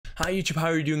Hi YouTube, how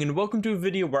are you doing? And welcome to a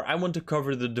video where I want to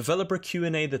cover the developer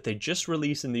Q&A that they just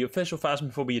released in the official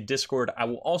Phasmophobia Discord. I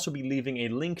will also be leaving a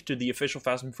link to the official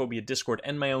Phasmophobia Discord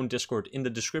and my own Discord in the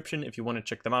description if you want to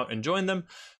check them out and join them.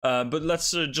 But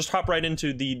let's just hop right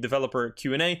into the developer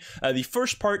Q&A. The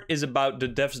first part is about the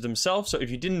devs themselves. So if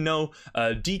you didn't know,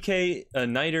 DK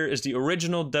Nider is the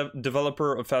original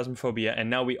developer of Phasmophobia,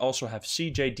 and now we also have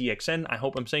CJDXN, I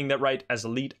hope I'm saying that right, as a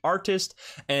lead artist,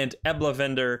 and Ebla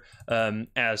Vendor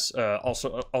as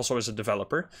also as a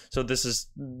developer. So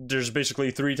there's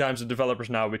basically 3 times the developers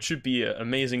now, which should be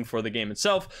amazing for the game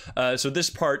itself. So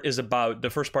the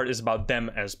first part is about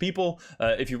them as people.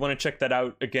 If you want to check that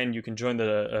out, again, you can join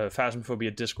the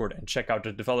Phasmophobia Discord and check out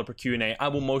the developer Q&A. I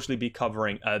will mostly be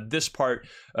covering this part,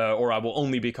 or I will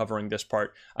only be covering this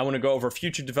part. I want to go over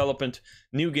future development,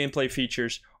 new gameplay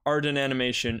features, art and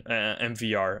animation, and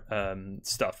VR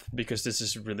stuff, because this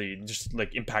is really just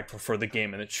like impactful for the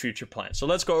game and its future plans. So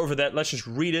let's go over that. Let's just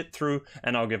read it through,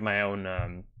 and I'll give my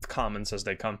own comments as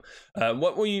they come.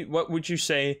 What would you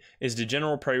say is the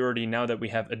general priority now that we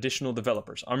have additional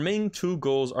developers? Our main 2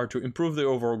 goals are to improve the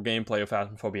overall gameplay of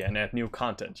Phasmophobia and add new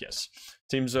content. Yes.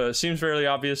 Seems fairly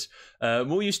obvious.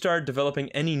 Will you start developing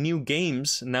any new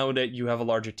games now that you have a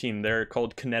larger team? They're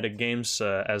called Kinetic Games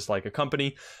as like a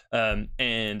company,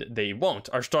 and they won't.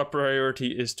 Our top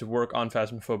priority is to work on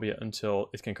Phasmophobia until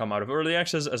it can come out of early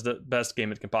access as the best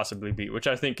game it can possibly be, which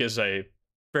I think is a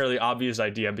fairly obvious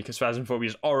idea, because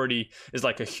Phasmophobia is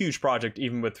like a huge project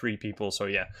even with 3 people. So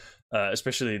yeah,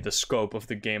 especially the scope of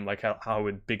the game, like how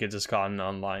big it has gotten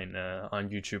online on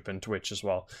YouTube and Twitch as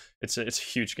well. It's a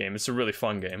huge game. It's a really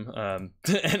fun game,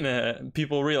 and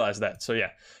people realize that. So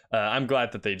yeah, I'm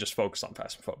glad that they just focus on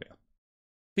Phasmophobia.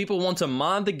 People want to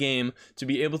mod the game to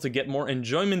be able to get more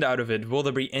enjoyment out of it. Will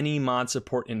there be any mod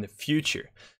support in the future?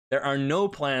 There are no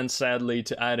plans, sadly,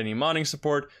 to add any modding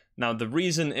support. Now, the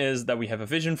reason is that we have a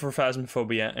vision for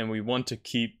Phasmophobia, and we want to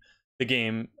keep the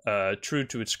game true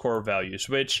to its core values,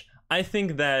 which I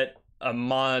think that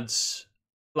mods,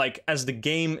 like, as the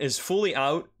game is fully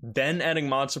out, then adding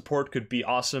mod support could be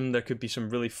awesome. There could be some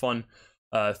really fun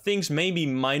things, maybe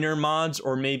minor mods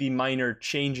or maybe minor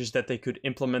changes that they could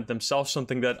implement themselves.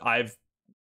 Something that I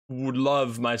would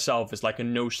love myself is like a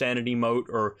no sanity mode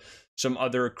or some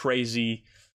other crazy,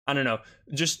 I don't know,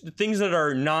 just things that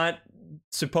are not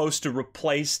supposed to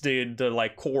replace the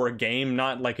like core game,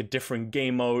 not like a different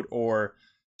game mode or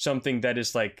something that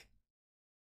is like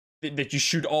that you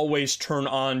should always turn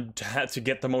on to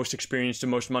get the most experience, the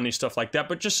most money, stuff like that.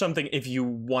 But just something if you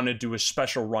want to do a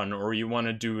special run, or you want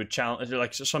to do a challenge,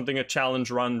 like something, a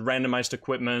challenge run, randomized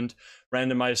equipment,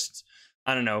 randomized,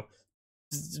 I don't know,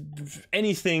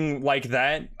 anything like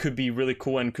that could be really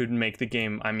cool and could make the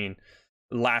game, I mean,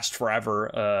 last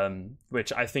forever,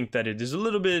 which I think that it is a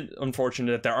little bit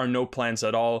unfortunate that there are no plans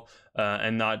at all,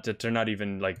 and not that they're not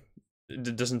even like,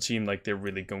 it doesn't seem like they're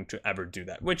really going to ever do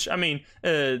that, which I mean,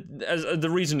 the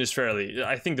reason is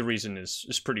I think the reason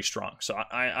is pretty strong, so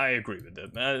I agree with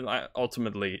it.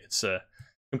 Ultimately it's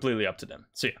completely up to them.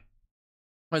 So yeah.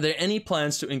 Are there any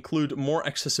plans to include more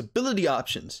accessibility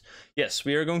options? Yes,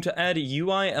 we are going to add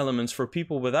UI elements for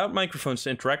people without microphones to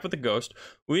interact with the ghost,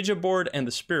 Ouija board, and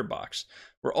the spirit box.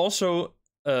 We're also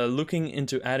looking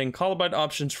into adding call-byte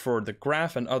options for the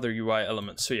graph and other UI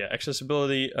elements. So yeah,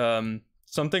 accessibility,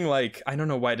 something like, I don't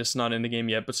know why that's not in the game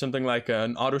yet, but something like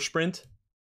an auto sprint.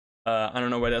 I don't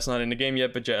know why that's not in the game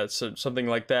yet, but yeah, it's something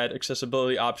like that.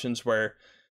 Accessibility options where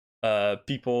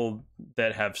people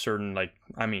that have certain, like,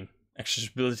 I mean,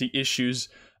 accessibility issues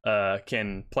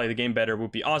can play the game better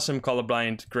would be awesome.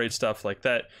 Colorblind, great stuff like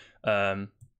that.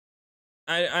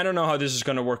 I don't know how this is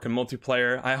going to work in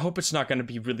multiplayer. I hope it's not going to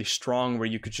be really strong where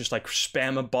you could just like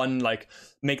spam a button like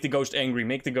make the ghost angry,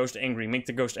 make the ghost angry, make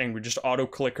the ghost angry, just auto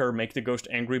clicker, make the ghost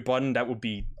angry button. That would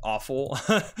be awful.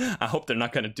 I hope they're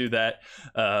not going to do that.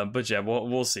 But yeah,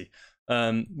 we'll see.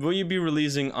 Will you be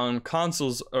releasing on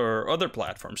consoles or other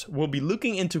platforms? We'll be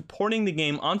looking into porting the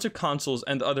game onto consoles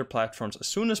and other platforms as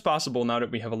soon as possible now that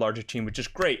we have a larger team, which is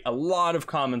great. A lot of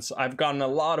comments. I've gotten a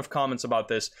lot of comments about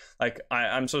this. Like,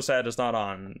 I'm so sad it's not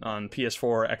on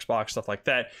PS4, Xbox, stuff like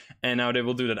that. And now they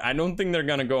will do that. I don't think they're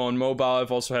going to go on mobile.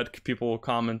 I've also had people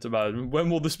comment about when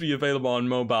will this be available on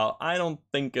mobile? I don't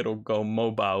think it'll go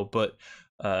mobile, but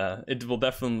it will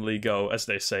definitely go, as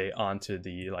they say, onto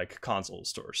the like console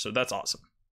stores. So that's awesome.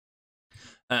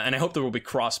 And I hope there will be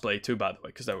crossplay too, by the way,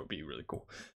 because that would be really cool.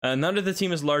 Now that the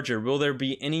team is larger, will there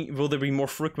be more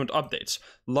frequent updates?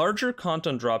 Larger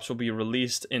content drops will be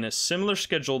released in a similar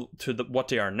schedule to what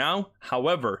they are now.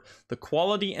 However, the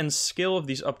quality and scale of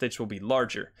these updates will be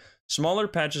larger. Smaller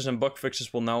patches and bug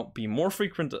fixes will now be more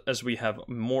frequent as we have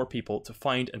more people to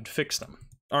find and fix them.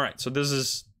 all right, so this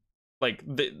is like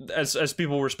as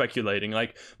people were speculating,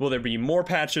 like, will there be more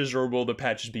patches or will the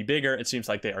patches be bigger? It seems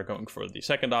like they are going for the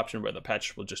second option, where the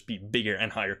patch will just be bigger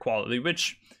and higher quality,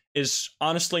 which is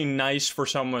honestly nice for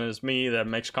someone as me that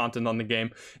makes content on the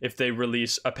game. If they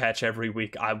release a patch every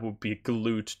week, I would be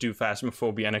glued to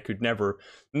Phasmophobia, and I could never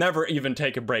even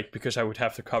take a break because I would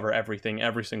have to cover everything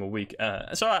every single week.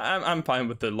 So I'm fine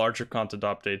with the larger content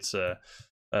updates.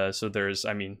 So there's,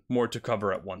 I mean, more to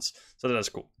cover at once. So that's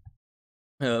cool.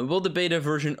 Will the beta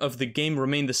version of the game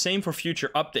remain the same for future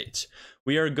updates?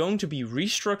 We are going to be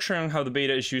restructuring how the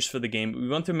beta is used for the game. We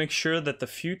want to make sure that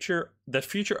future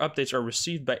updates are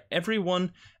received by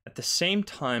everyone at the same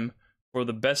time for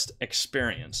the best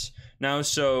experience. Now,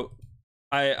 so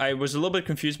I was a little bit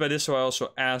confused by this, so I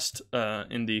also asked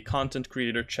in the content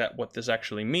creator chat what this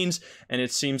actually means, and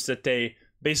it seems that they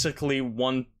basically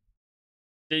want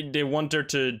there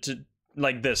to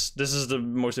like this is the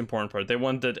most important part. They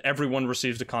want that everyone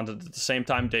receives the content at the same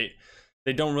time. They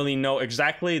don't really know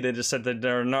exactly. They just said that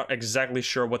they're not exactly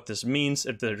sure what this means,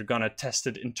 if they're gonna test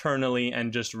it internally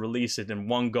and just release it in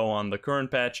one go on the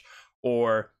current patch,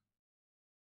 or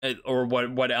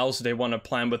what else they want to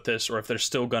plan with this, or if there's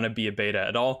still gonna be a beta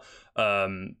at all.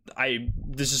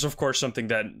 This is of course something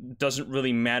that doesn't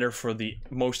really matter for the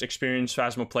most experienced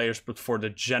Phasmo players, but for the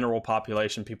general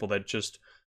population, people that just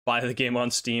buy the game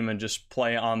on Steam and just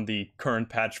play on the current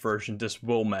patch version, this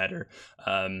will matter.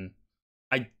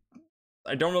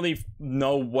 I don't really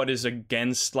know what is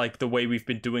against like the way we've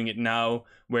been doing it now,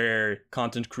 where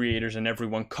content creators and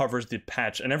everyone covers the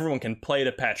patch and everyone can play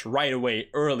the patch right away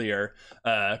earlier,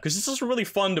 because it's also really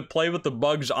fun to play with the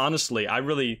bugs. Honestly, I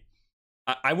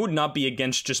would not be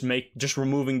against just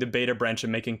removing the beta branch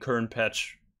and making current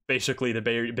patch basically the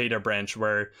beta branch,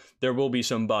 where there will be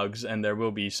some bugs and there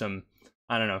will be some,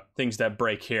 I don't know, things that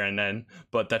break here and then,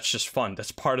 but that's just fun.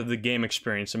 That's part of the game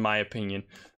experience, in my opinion.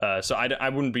 So I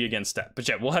wouldn't be against that. But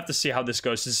yeah, we'll have to see how this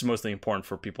goes. This is mostly important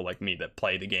for people like me that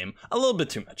play the game a little bit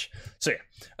too much. So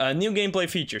yeah, new gameplay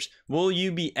features. Will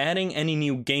you be adding any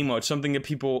new game modes? Something that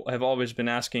people have always been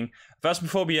asking.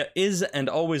 Phasmophobia is and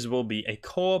always will be a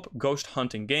co-op ghost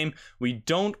hunting game. We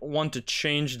don't want to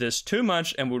change this too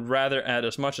much and would rather add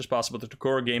as much as possible to the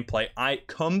core gameplay. I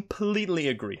completely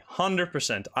agree,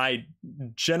 100%. I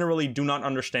generally do not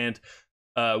understand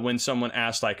when someone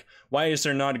asks, like, why is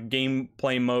there not a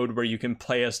gameplay mode where you can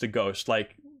play as the ghost?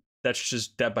 Like, that's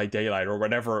just Dead by Daylight or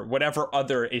whatever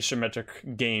other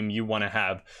asymmetric game you want to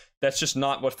have. That's just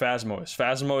not what Phasmo is.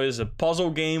 Phasmo is a puzzle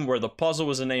game where the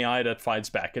puzzle is an AI that fights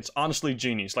back. It's honestly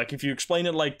genius. Like, if you explain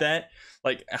it like that,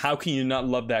 like, how can you not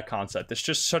love that concept? It's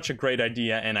just such a great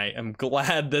idea, and I am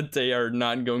glad that they are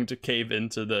not going to cave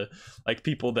into the, like,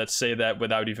 people that say that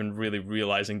without even really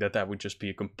realizing that that would just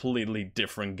be a completely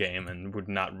different game and would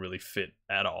not really fit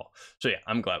at all. So yeah,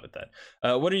 I'm glad with that.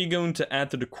 What are you going to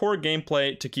add to the core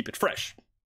gameplay to keep it fresh?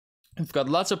 We've got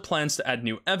lots of plans to add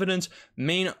new evidence,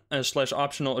 main /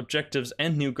 optional objectives,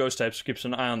 and new ghost types. Keep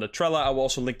an eye on the Trello. I will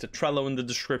also link to Trello in the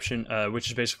description, which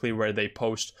is basically where they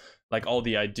post like all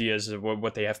the ideas of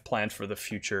what they have planned for the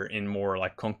future in more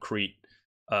like concrete,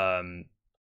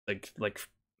 like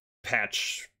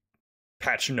patch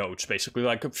notes, basically.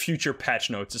 Like future patch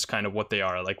notes is kind of what they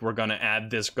are. Like, we're gonna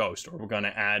add this ghost, or we're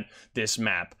gonna add this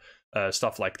map,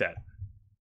 stuff like that.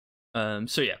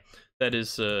 So yeah. That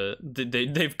is, they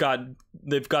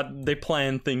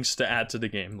plan things to add to the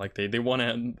game. Like they want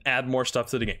to add more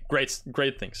stuff to the game.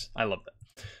 Great things. I love that.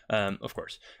 Of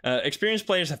course. Experienced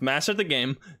players have mastered the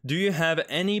game. Do you have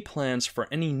any plans for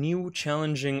any new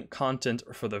challenging content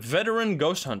for the veteran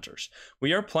ghost hunters?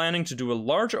 We are planning to do a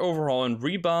large overhaul and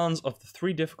rebalance of the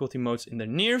 3 difficulty modes in the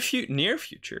near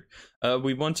future.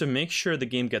 We want to make sure the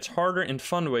game gets harder in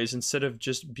fun ways instead of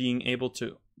just being able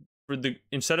to,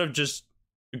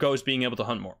 ghost being able to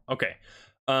hunt more. Okay.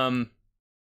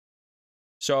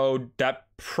 So that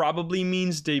probably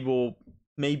means they will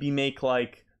maybe make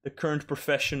like the current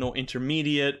professional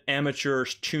intermediate,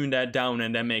 amateurs, tune that down,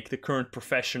 and then make the current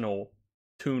professional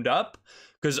tuned up.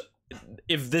 Because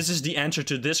if this is the answer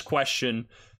to this question,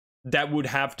 that would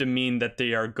have to mean that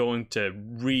they are going to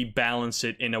rebalance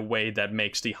it in a way that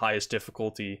makes the highest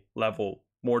difficulty level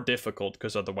more difficult,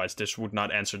 because otherwise this would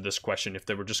not answer this question if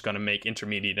they were just going to make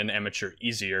intermediate and amateur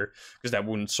easier, because that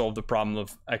wouldn't solve the problem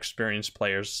of experienced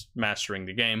players mastering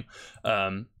the game,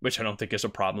 which I don't think is a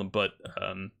problem, but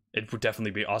it would definitely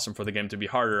be awesome for the game to be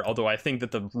harder. Although I think that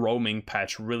the roaming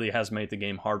patch really has made the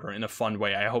game harder in a fun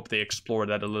way. I hope they explore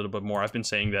that a little bit more. I've been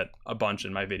saying that a bunch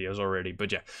in my videos already,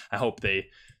 but yeah, I hope they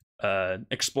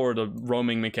explore the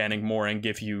roaming mechanic more and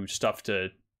give you stuff to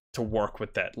to work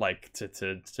with that, like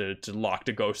to lock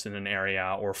the ghost in an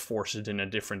area or force it in a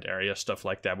different area. Stuff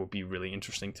like that would be really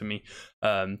interesting to me.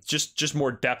 Just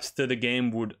more depth to the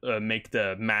game would make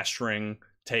the mastering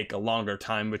take a longer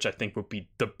time, which I think would be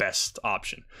the best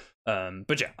option.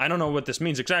 But yeah, I don't know what this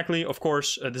means exactly. Of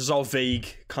course, this is all vague,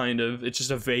 kind of. It's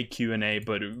just a vague Q&A,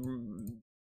 but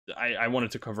I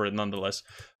wanted to cover it nonetheless.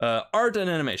 Art and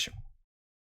animation.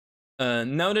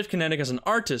 Now that Kinetic is an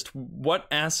artist, what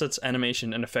assets,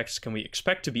 animation, and effects can we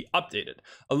expect to be updated?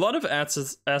 A lot of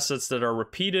assets that are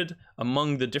repeated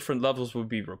among the different levels will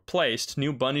be replaced.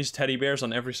 New bunnies, teddy bears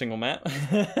on every single map.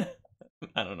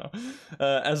 I don't know.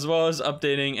 As well as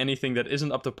updating anything that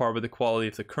isn't up to par with the quality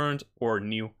of the current or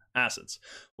new assets.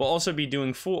 We'll also be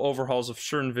doing full overhauls of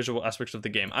certain visual aspects of the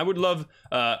game. I would love,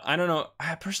 I don't know,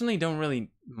 I personally don't really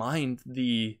mind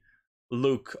the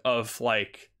look of,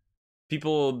 like,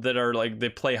 people that are like, they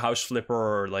play House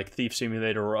Flipper or like Thief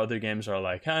Simulator or other games are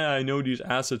like, hey, I know these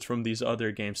assets from these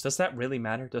other games. Does that really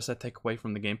matter? Does that take away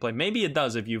from the gameplay? Maybe it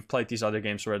does if you've played these other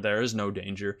games where there is no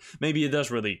danger. Maybe it does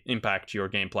really impact your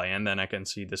gameplay, and then I can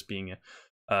see this being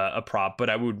a prop. But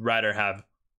I would rather have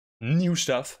new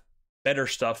stuff, better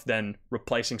stuff, than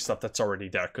replacing stuff that's already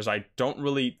there, because I don't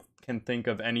really can think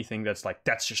of anything that's like,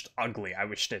 that's just ugly, I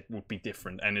wish that would be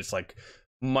different, and it's like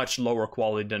much lower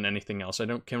quality than anything else.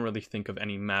 Can't really think of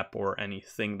any map or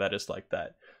anything that is like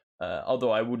that.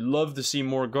 Although I would love to see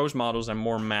more ghost models and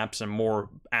more maps and more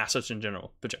assets in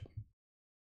general. But yeah.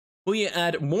 Will you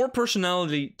add more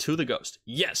personality to the ghost?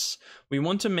 Yes. We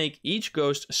want to make each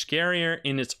ghost scarier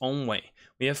in its own way.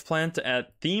 We have planned to add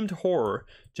themed horror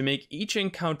to make each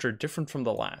encounter different from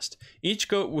the last. Each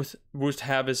ghost would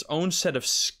have its own set of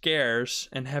scares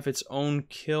and have its own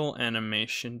kill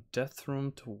animation. Death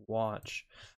room to watch.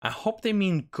 I hope they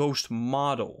mean ghost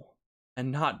model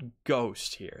and not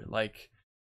ghost here. Like,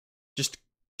 just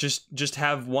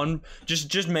have one.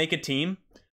 Just make a team.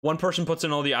 One person puts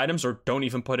in all the items, or don't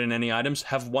even put in any items.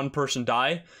 Have one person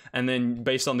die, and then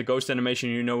based on the ghost animation,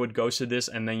 you know what ghost it is,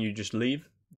 and then you just leave.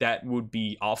 That would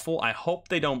be awful. I hope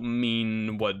they don't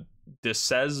mean what this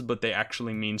says, but they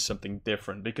actually mean something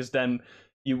different, because then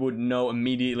you would know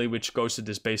immediately which ghost it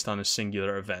is based on a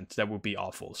singular event. That would be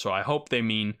awful. So I hope they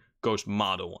mean ghost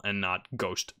model and not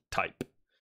ghost type.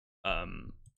 I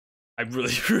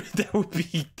really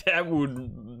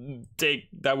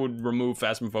that would remove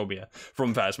Phasmophobia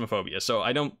from Phasmophobia. So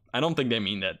I don't think they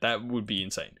mean that. That would be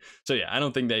insane. So yeah, I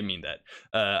don't think they mean that.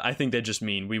 I think they just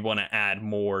mean we want to add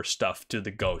more stuff to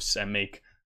the ghosts and make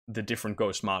the different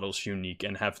ghost models unique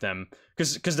and have them,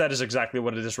 because that is exactly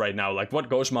what it is right now. Like, what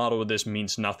ghost model this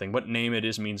means nothing, what name it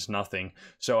is means nothing.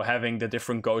 So having the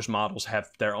different ghost models have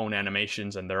their own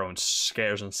animations and their own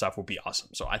scares and stuff would be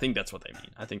awesome. So I think that's what they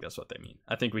mean. I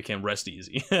think we can rest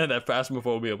easy that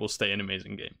Phasmophobia will stay an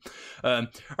amazing game.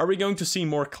 Are we going to see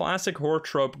more classic horror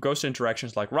trope ghost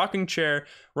interactions like rocking chairs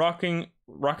rocking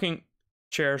rocking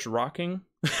chairs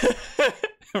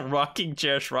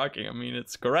rocking, I mean,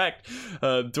 it's correct.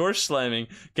 Doors slamming,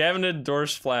 cabinet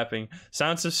doors flapping,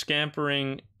 sounds of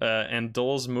scampering, and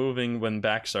dolls moving when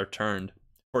backs are turned.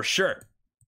 For sure.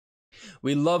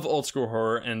 We love old school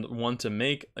horror and want to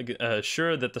make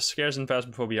sure that the scares in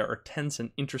Phasmophobia are tense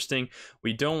and interesting.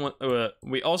 We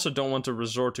also don't want to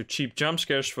resort to cheap jump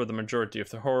scares for the majority of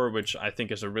the horror, which I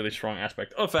think is a really strong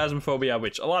aspect of Phasmophobia,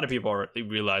 which a lot of people already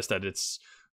realize that it's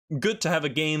good to have a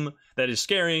game that is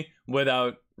scary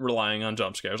without relying on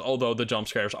jump scares, although the jump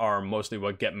scares are mostly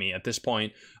what get me at this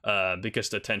point, because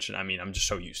the tension, I mean, I'm just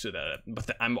so used to that.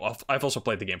 But I've also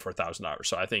played the game for 1,000 hours,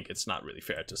 so I think it's not really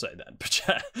fair to say that. But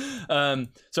yeah,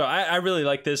 so I really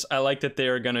like this. I like that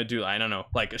they're gonna do, I don't know,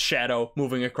 like a shadow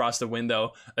moving across the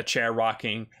window, a chair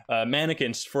rocking,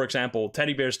 mannequins, for example,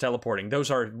 teddy bears teleporting.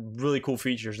 Those are really cool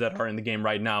features that are in the game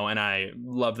right now, and I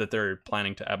love that they're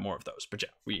planning to add more of those. But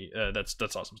yeah,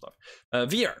 that's awesome stuff.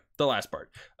 VR, the last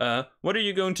part. What are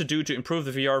you going to do to improve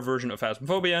the VR version of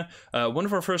Phasmophobia? One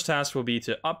of our first tasks will be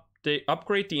to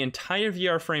upgrade the entire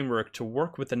VR framework to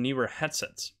work with the newer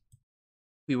headsets.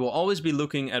 We will always be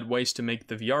looking at ways to make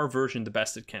the VR version the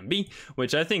best it can be,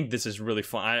 which I think this is really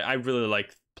fun. I really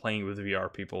like playing with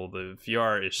VR people. The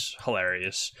VR is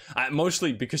hilarious,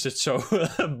 mostly because it's so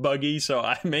buggy,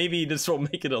 so maybe this will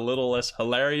make it a little less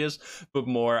hilarious, but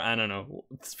more, I don't know,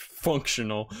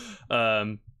 functional.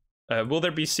 Will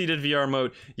there be seated VR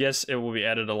mode? Yes, it will be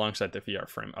added alongside the VR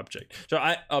frame object. So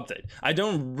I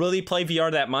don't really play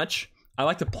VR that much. I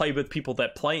like to play with people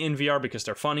that play in VR because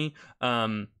they're funny.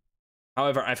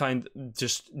 However, I find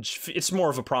just it's more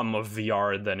of a problem of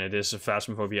VR than it is of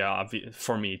Phasmophobia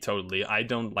for me, totally. I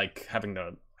don't like having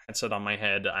the headset on my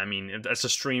head. I mean, as a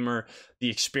streamer, the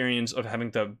experience of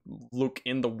having to look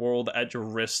in the world at your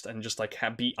wrist and just like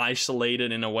be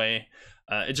isolated in a way,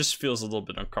 it just feels a little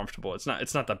bit uncomfortable. It's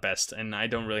not the best, and I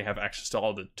don't really have access to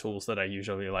all the tools that I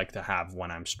usually like to have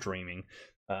when I'm streaming.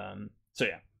 So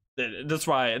yeah. That's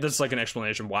like an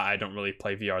explanation why I don't really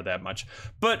play VR that much.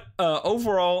 But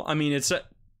overall, I mean,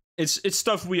 it's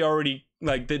stuff we already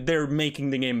like. They're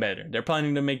making the game better. They're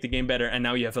planning to make the game better, and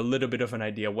now you have a little bit of an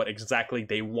idea what exactly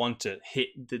they want to hit,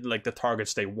 like the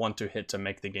targets they want to hit to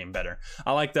make the game better.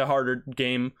 I like the harder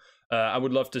game. I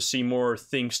would love to see more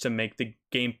things to make the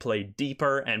gameplay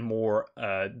deeper and more.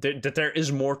 That there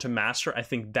is more to master. I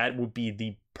think that would be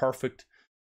the perfect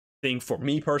thing for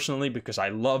me personally, because I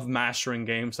love mastering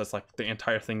games. That's like the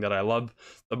entire thing that I love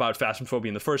about Phasmophobia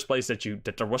in the first place, that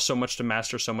there was so much to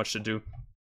master, so much to do,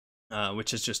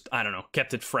 which is just, I don't know,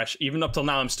 kept it fresh. Even up till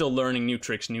now, I'm still learning new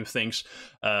tricks, new things,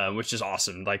 which is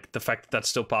awesome. Like the fact that that's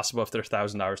still possible after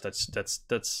 1,000 hours,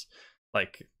 that's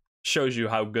like shows you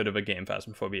how good of a game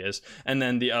Phasmophobia is. And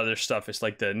then the other stuff is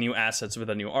like the new assets with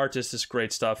a new artist is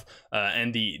great stuff,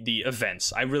 and the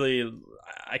events.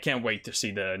 I can't wait to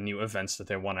see the new events that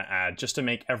they want to add, just to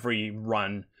make every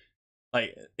run,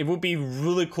 like, it would be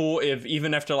really cool if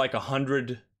even after like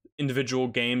 100 individual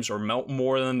games or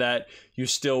more than that, you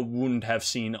still wouldn't have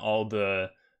seen all the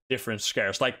different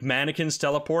scares. Like mannequins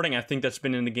teleporting, I think that's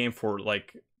been in the game for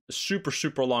like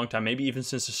super long time, maybe even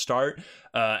since the start,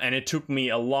 and it took me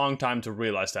a long time to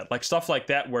realize that. Like stuff like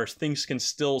that where things can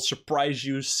still surprise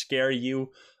you, scare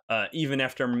you, even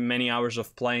after many hours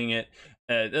of playing it.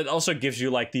 It also gives you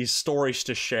like these stories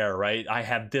to share, right? I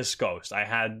had this ghost, I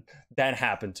had that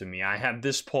happen to me, I had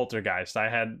this poltergeist, I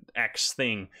had X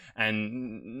thing,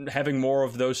 and having more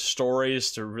of those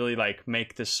stories to really like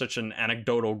make this such an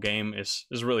anecdotal game is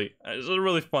a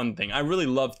really fun thing. I really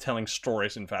love telling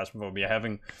stories in Phasmophobia.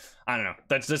 I don't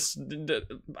know,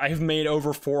 I have made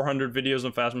over 400 videos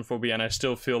on Phasmophobia, and I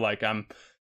still feel like I'm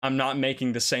not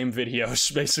making the same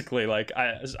videos. Basically, like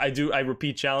I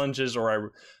repeat challenges,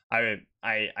 or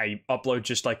I upload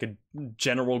just like a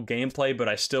general gameplay, but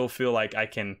I still feel like I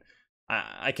can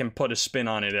put a spin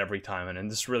on it every time,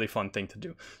 and it's a really fun thing to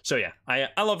do. So yeah,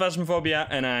 I love Phasmophobia,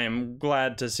 and I am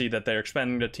glad to see that they're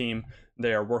expanding the team.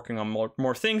 They are working on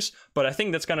more things, but I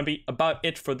think that's gonna be about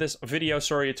it for this video.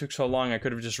 Sorry it took so long. I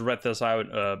could have just read this out,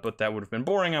 but that would have been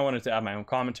boring. I wanted to add my own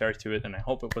commentary to it, and I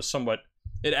hope it was somewhat.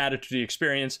 It added to the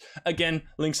experience. Again,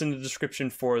 links in the description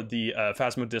for the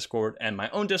Phasmo Discord and my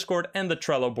own Discord and the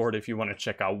Trello board if you want to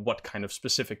check out what kind of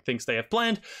specific things they have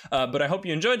planned. But I hope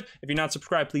you enjoyed. If you're not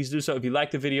subscribed, please do so. If you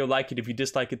like the video, like it. If you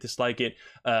dislike it, dislike it.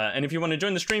 And if you want to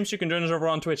join the streams, you can join us over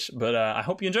on Twitch. But I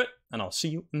hope you enjoyed, and I'll see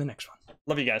you in the next one.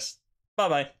 Love you guys.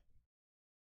 Bye-bye.